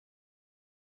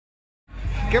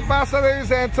¿Qué pasa,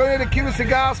 baby? Antonio the Cuban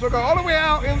Cigar Smoker, all the way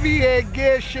out in VA,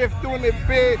 Gearshift, doing it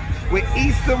big with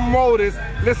Eastern Motors.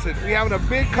 Listen, we having a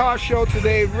big car show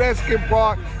today, Redskins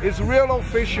Park. It's real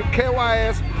official,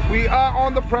 KYS. We are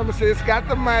on the premises, got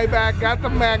the Maybach, got the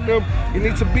Magnum. You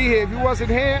need to be here. If you wasn't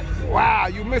here, wow,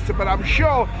 you missed it. But I'm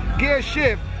sure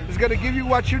Gearshift is gonna give you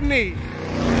what you need.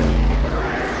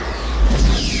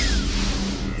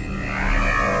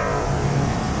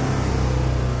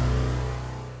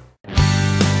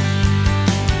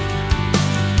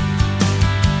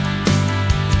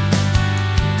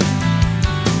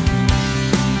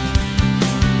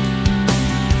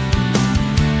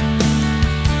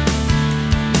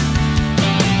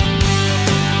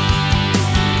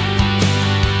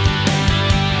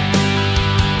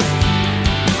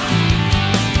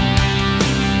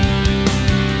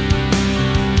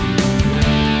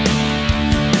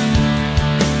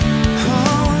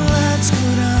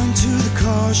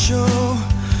 Show.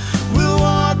 We'll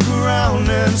walk around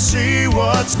and see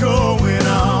what's going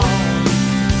on.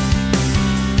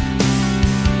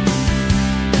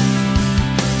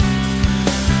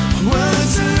 Well,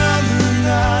 it's another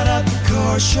night at the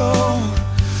car show.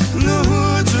 The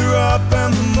hoods are up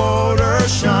and the motor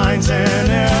shines, and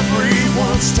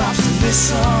everyone stops to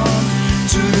listen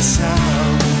to the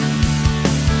sound.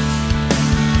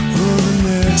 Oh, the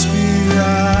next big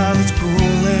ride is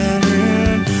pulling in.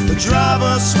 The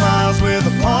driver smiles with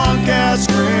a punk-ass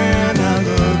grin. I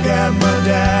look at my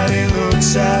dad, he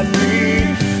looks at me,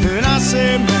 and I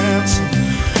say, man,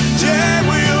 someday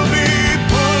we'll be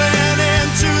pulling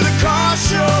into the car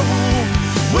show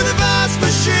with a vast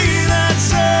machine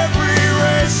that's every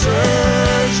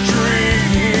racer's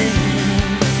dream.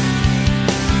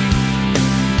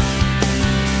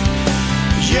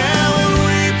 Yeah, when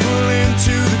we pull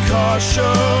into the car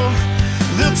show,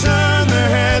 they'll turn their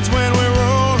heads when we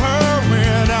roll her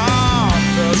in off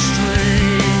the street.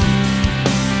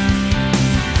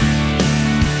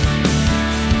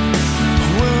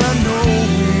 Well, I know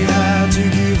we had to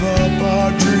give up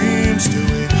our dreams. Do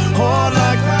we hoard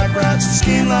like pack rats and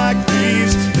scheme like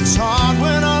thieves? It's hard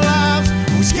when our lives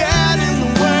always get in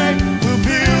the way. We'll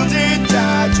build it,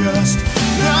 die just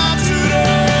not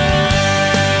today.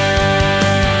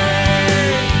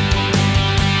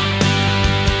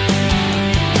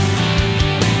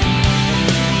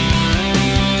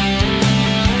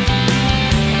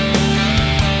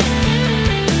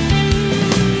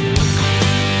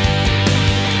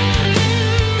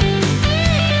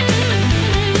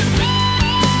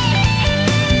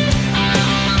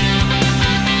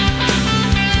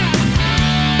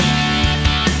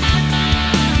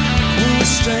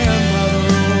 Stand by the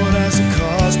road as the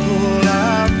cars pull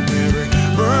out. Every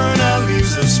burnout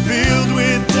leaves us filled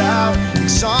with doubt.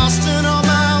 Exhausting our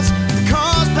mouths, the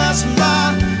cars passing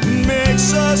by. It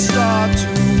makes us start to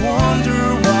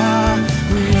wonder why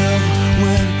we ever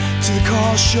went to the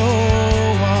car show.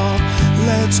 Oh,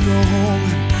 let's go home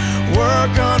and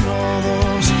work on all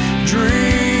those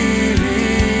dreams.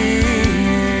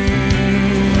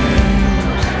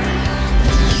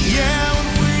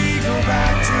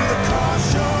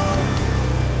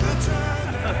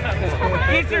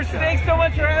 Easter, thanks so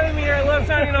much for having me here. I love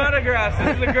signing autographs.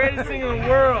 This is the greatest thing in the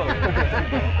world.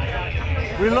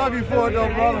 We love you for it,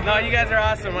 though, brother. No, you guys are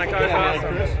awesome. My car's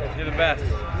awesome. You're the best.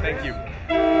 Thank you.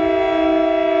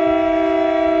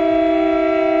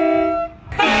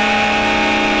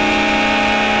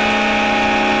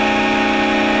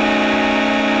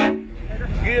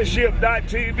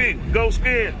 Gearshift.tv. Go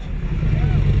Skins.